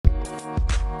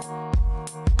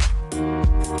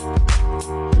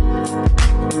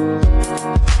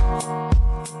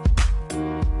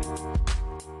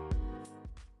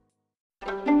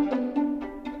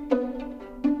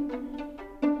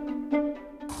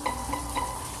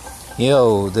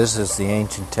Yo, this is the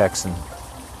Ancient Texan.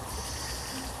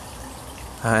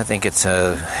 I think it's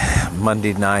a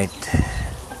Monday night,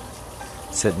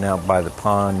 sitting out by the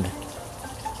pond.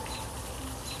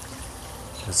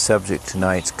 The subject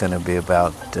tonight's going to be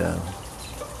about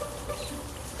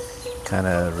kind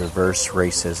of reverse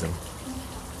racism.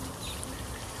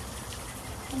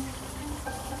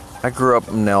 I grew up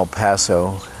in El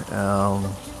Paso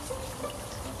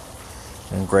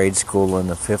in grade school in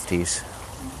the 50s.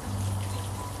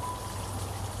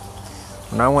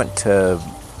 When I went to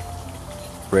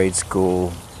grade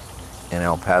school in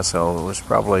El Paso, it was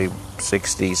probably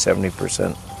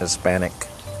 60-70% Hispanic.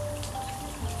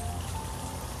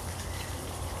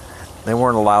 They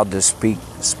weren't allowed to speak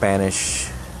Spanish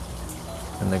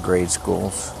in the grade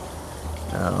schools.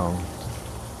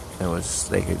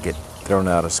 They could get thrown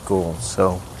out of school.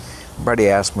 So everybody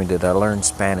asked me, did I learn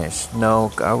Spanish?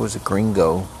 No, I was a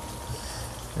gringo.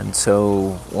 And so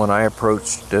when I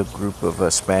approached a group of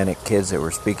Hispanic kids that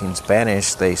were speaking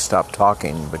Spanish, they stopped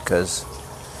talking because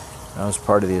I was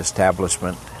part of the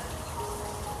establishment,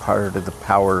 part of the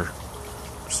power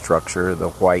structure, the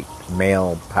white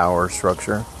male power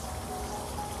structure.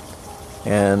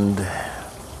 And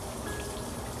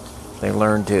they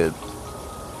learned to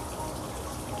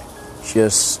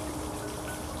just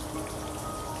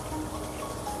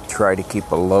try to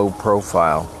keep a low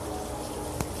profile.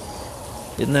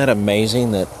 Isn't that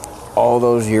amazing that all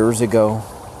those years ago,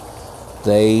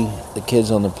 the kids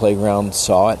on the playground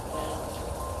saw it?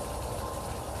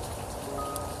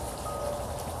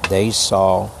 They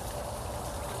saw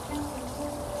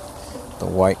the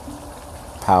white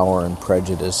power and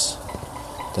prejudice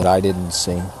that I didn't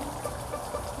see.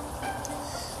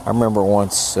 I remember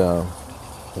once,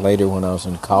 later when I was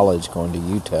in college going to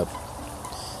UTEP,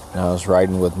 and I was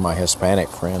riding with my Hispanic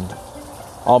friend.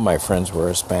 All my friends were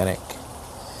Hispanic.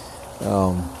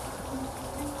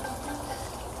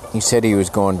 He said he was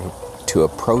going to a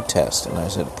protest, and I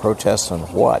said, protest on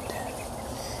what?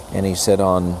 And he said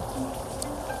on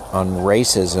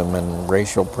racism and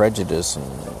racial prejudice and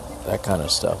that kind of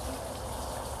stuff.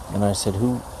 And I said,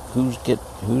 who's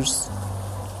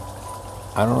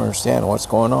I don't understand what's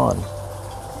going on.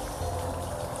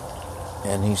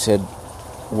 And he said,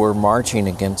 we're marching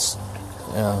against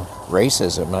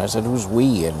racism. And I said, who's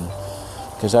we? And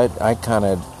because I kind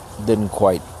of didn't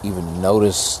quite even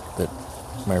notice that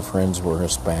my friends were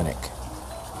Hispanic.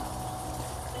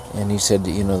 And he said,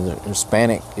 the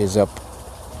Hispanic is up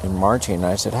and marching. And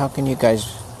I said, how can you guys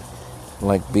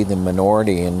be the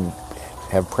minority and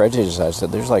have prejudice? I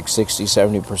said, there's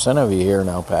 60-70% of you here in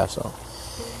El Paso.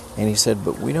 And he said,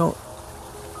 but we don't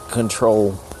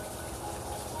control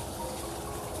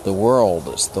the world.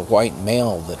 It's the white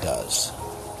male that does.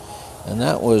 And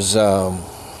that was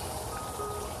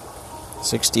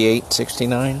 68,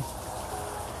 69.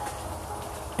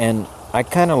 And I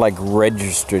kind of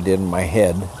registered in my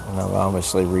head, and I'm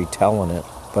obviously retelling it,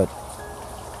 but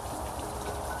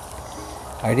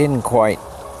I didn't quite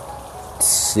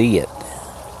see it.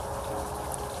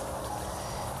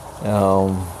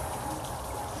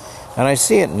 And I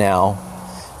see it now.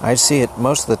 I see it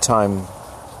most of the time.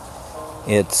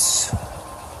 It's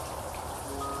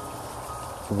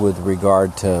with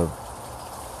regard to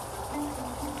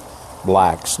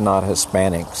blacks, not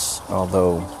Hispanics,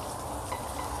 although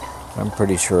I'm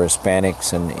pretty sure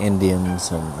Hispanics and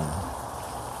Indians and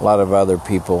a lot of other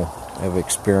people have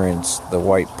experienced the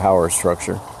white power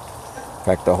structure. In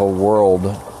fact, the whole world,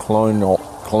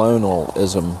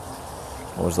 colonialism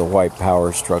was the white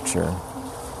power structure.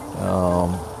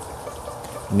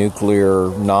 Nuclear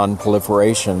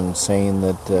non-proliferation, saying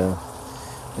that the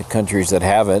countries that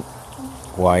have it,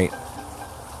 white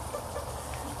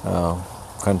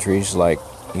countries like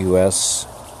U.S.,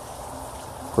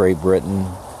 Great Britain,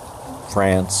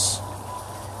 France,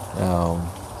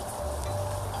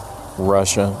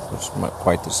 Russia, which is not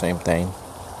quite the same thing,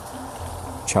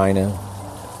 China,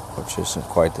 which isn't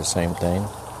quite the same thing,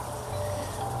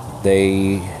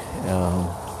 they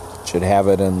should have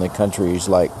it, and the countries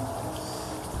like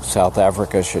South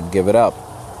Africa should give it up.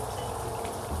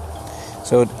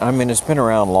 So, it's been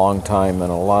around a long time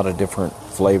and a lot of different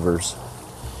flavors.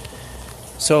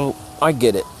 So, I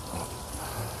get it.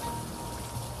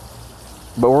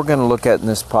 But we're going to look at in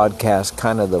this podcast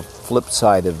kind of the flip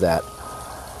side of that.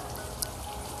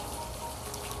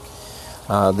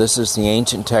 This is the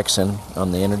Ancient Texan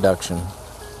on the introduction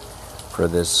for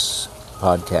this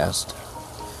podcast.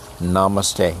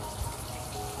 Namaste.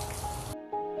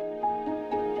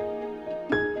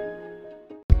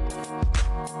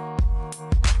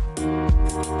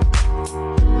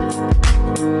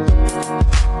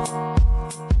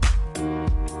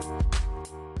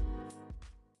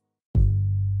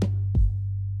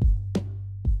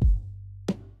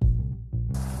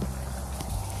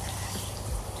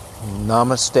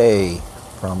 Namaste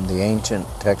from the ancient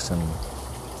Texan.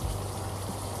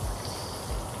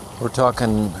 We're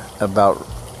talking about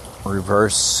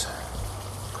reverse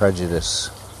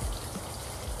prejudice.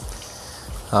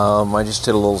 I just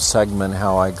did a little segment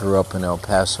how I grew up in El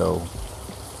Paso,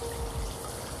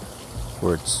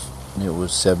 where it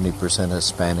was 70%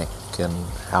 Hispanic, and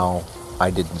how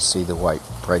I didn't see the white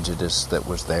prejudice that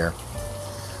was there,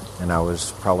 and I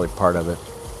was probably part of it.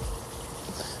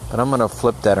 But I'm going to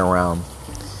flip that around.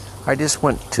 I just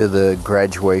went to the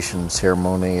graduation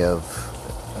ceremony of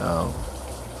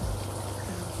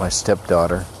my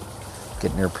stepdaughter,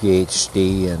 getting her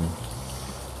PhD in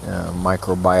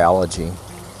microbiology.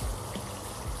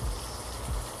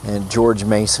 And George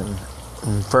Mason.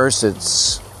 First,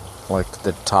 it's like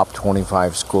the top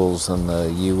 25 schools in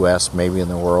the U.S., maybe in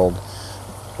the world,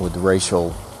 with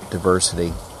racial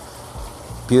diversity.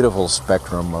 Beautiful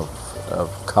spectrum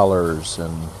of colors,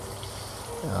 and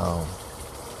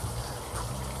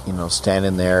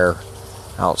standing there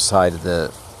outside of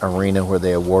the arena where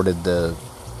they awarded the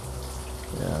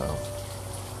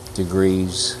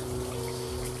degrees.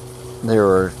 There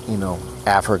were,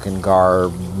 African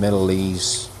garb, Middle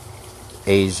East,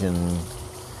 Asian,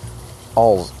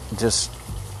 all just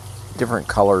different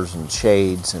colors and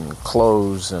shades and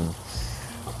clothes, and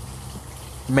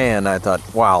man, I thought,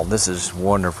 wow, this is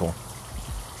wonderful.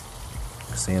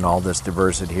 Seeing all this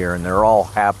diversity here, and they're all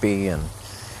happy, and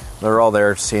they're all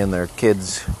there seeing their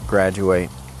kids graduate.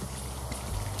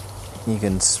 You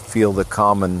can feel the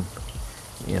common,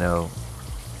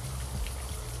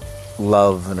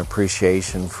 love and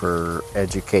appreciation for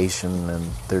education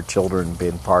and their children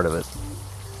being part of it.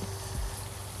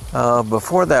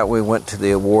 Before that, we went to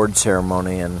the award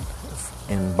ceremony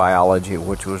in biology,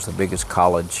 which was the biggest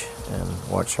college, and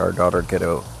watched our daughter get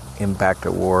an impact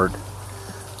award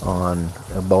on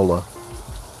Ebola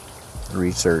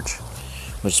research,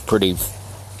 which is pretty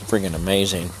friggin'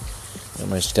 amazing. And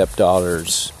my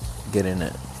stepdaughter's getting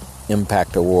an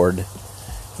impact award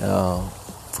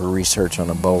for research on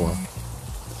Ebola.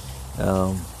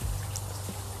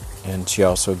 And she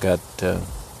also got a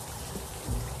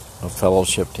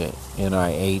fellowship to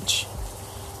NIH.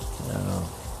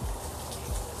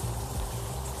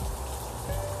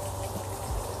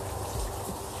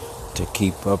 To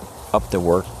keep up the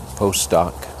work,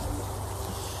 postdoc.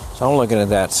 So I'm looking at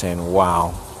that saying,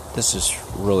 wow, this is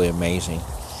really amazing.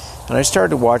 And I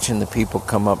started watching the people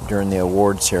come up during the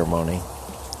award ceremony.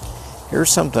 Here's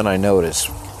something I noticed.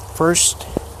 First,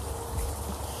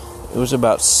 it was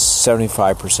about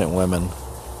 75% women,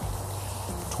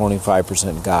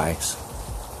 25% guys.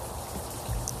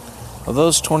 Of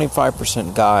those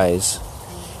 25% guys,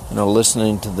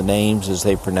 listening to the names as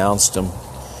they pronounced them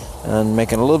and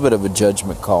making a little bit of a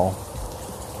judgment call,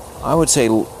 I would say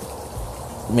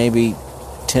maybe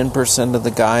 10% of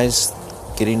the guys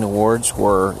getting awards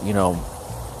were,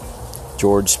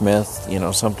 George Smith,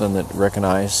 something that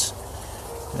recognized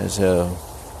as an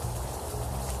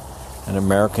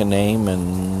American name,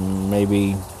 and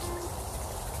maybe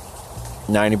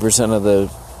 90% of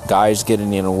the guys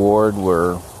getting an award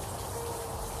were,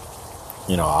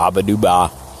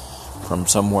 Abaduba from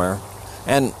somewhere.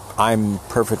 And I'm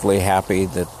perfectly happy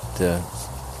that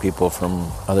people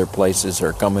from other places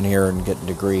are coming here and getting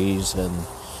degrees, and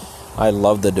I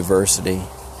love the diversity.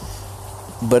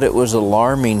 But it was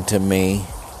alarming to me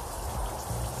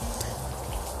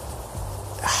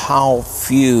how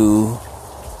few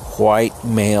white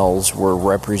males were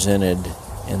represented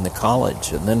in the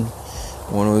college. And then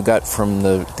when we got from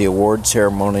the award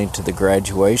ceremony to the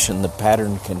graduation, the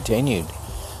pattern continued.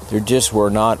 There just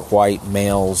were not white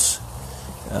males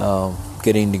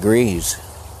getting degrees.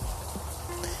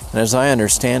 And as I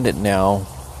understand it now,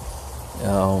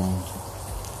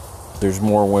 there's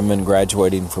more women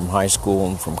graduating from high school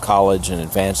and from college and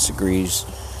advanced degrees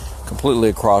completely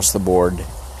across the board.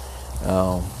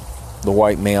 The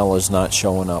white male is not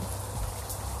showing up.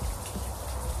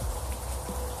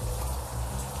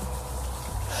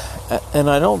 And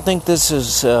I don't think this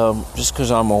is just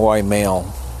because I'm a white male.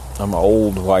 I'm an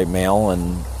old white male,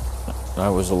 and I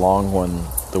was along when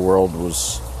the world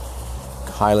was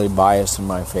highly biased in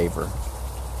my favor.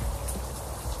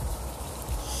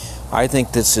 I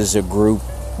think this is a group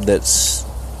that's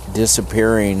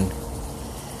disappearing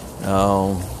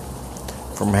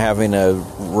from having a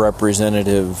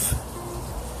representative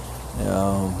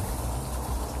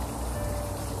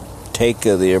take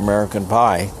of the American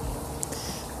pie.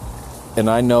 And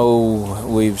I know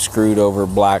we've screwed over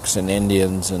blacks and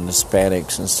Indians and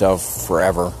Hispanics and stuff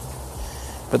forever,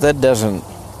 but that doesn't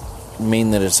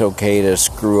mean that it's okay to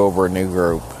screw over a new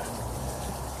group.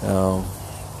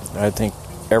 I think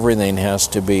everything has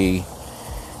to be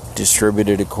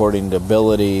distributed according to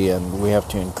ability, and we have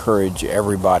to encourage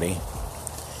everybody.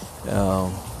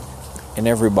 And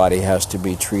everybody has to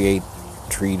be treated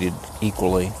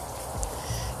equally.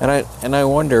 And I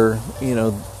wonder,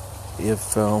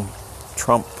 if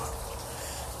Trump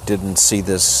didn't see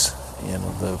this,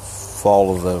 the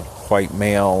fall of the white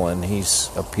male, and he's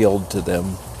appealed to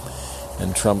them,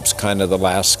 and Trump's kind of the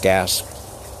last gasp.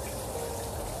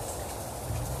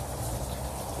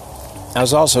 I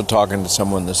was also talking to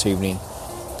someone this evening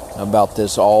about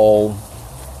this all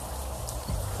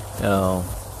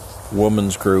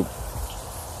women's group.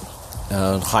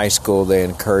 In high school, they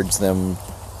encourage them,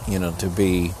 to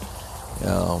be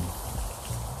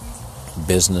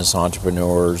business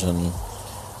entrepreneurs and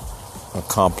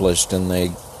accomplished, and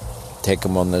they take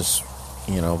them on this,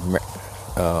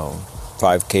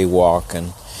 5K walk.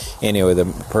 And anyway, the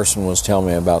person was telling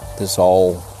me about this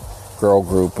all girl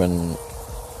group and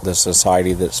the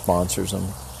society that sponsors them.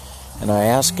 And I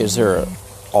asked, is there an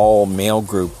all male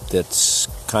group that's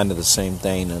kind of the same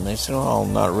thing? And they said, well,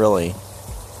 not really.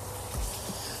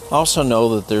 I also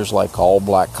know that there's like all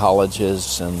black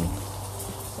colleges, and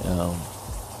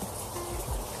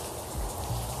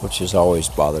which has always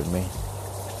bothered me.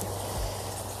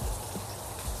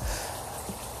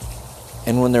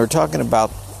 And when they were talking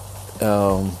about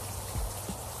the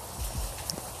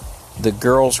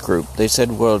girls group, they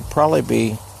said, well, it'd probably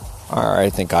be, or I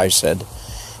think I said,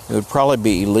 it would probably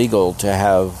be illegal to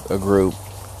have a group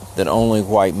that only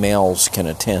white males can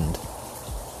attend,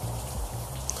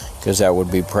 because that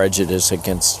would be prejudice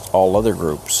against all other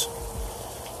groups.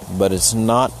 But it's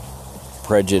not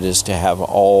prejudice to have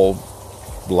all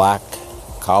black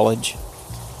college.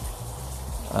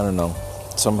 I don't know.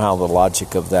 Somehow the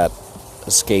logic of that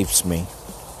escapes me.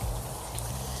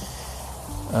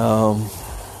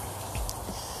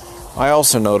 I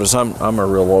also notice I'm a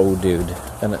real old dude,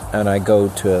 and I go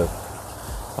to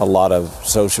a lot of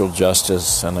social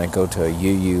justice, and I go to a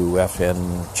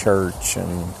UUFN church,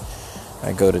 and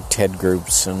I go to TED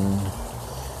groups, and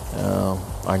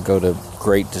I go to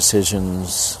Great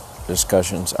Decisions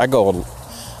discussions. I go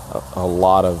a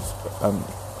lot of, I'm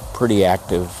pretty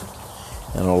active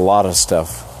in a lot of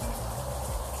stuff.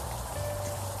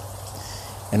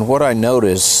 And what I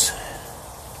notice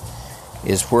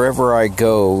is wherever I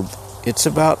go, it's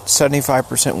about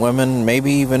 75% women,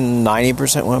 maybe even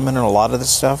 90% women in a lot of this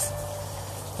stuff.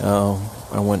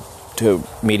 I went to a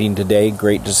meeting today,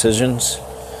 Great Decisions.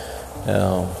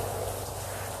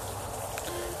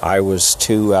 I was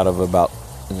 2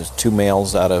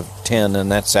 males out of 10,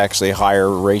 and that's actually a higher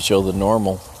ratio than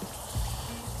normal.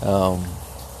 Go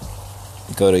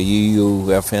to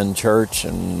UUFN church,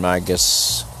 and I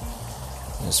guess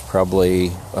it's probably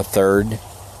a third.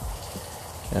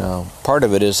 Part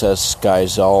of it is us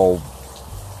guys all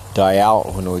die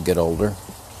out when we get older.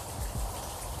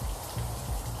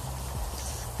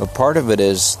 But part of it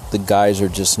is the guys are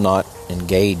just not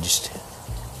engaged.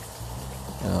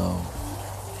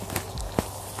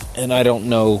 And I don't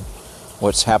know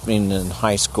what's happening in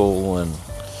high school and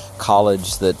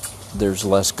college, that there's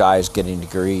less guys getting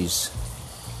degrees.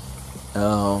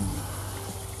 And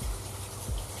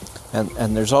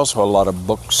there's also a lot of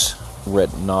books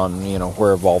written on,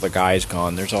 where have all the guys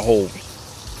gone. There's a whole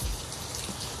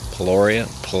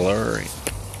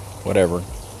whatever.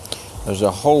 There's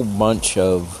a whole bunch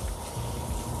of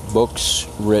books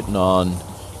written on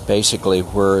basically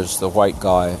where's the white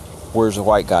guy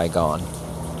gone.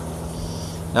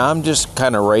 Now I'm just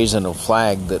kind of raising a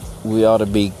flag that we ought to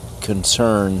be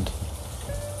concerned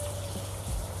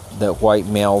that white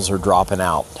males are dropping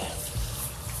out.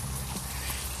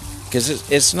 Because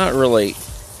it's not really,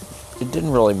 it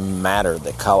didn't really matter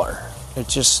the color.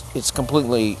 It's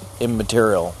completely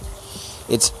immaterial.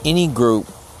 It's any group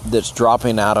that's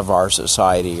dropping out of our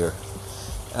society, or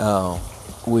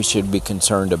we should be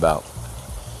concerned about.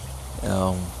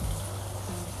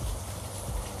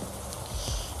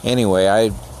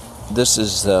 Anyway, this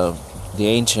is the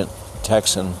Ancient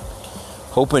Texan.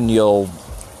 Hoping you'll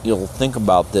think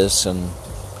about this and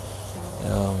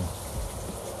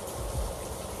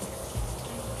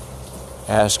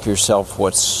ask yourself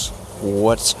what's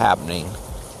happening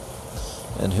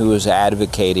and who is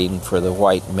advocating for the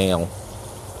white male.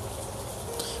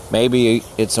 Maybe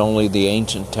it's only the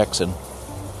Ancient Texan.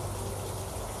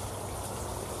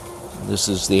 This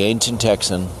is the Ancient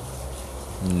Texan.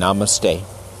 Namaste.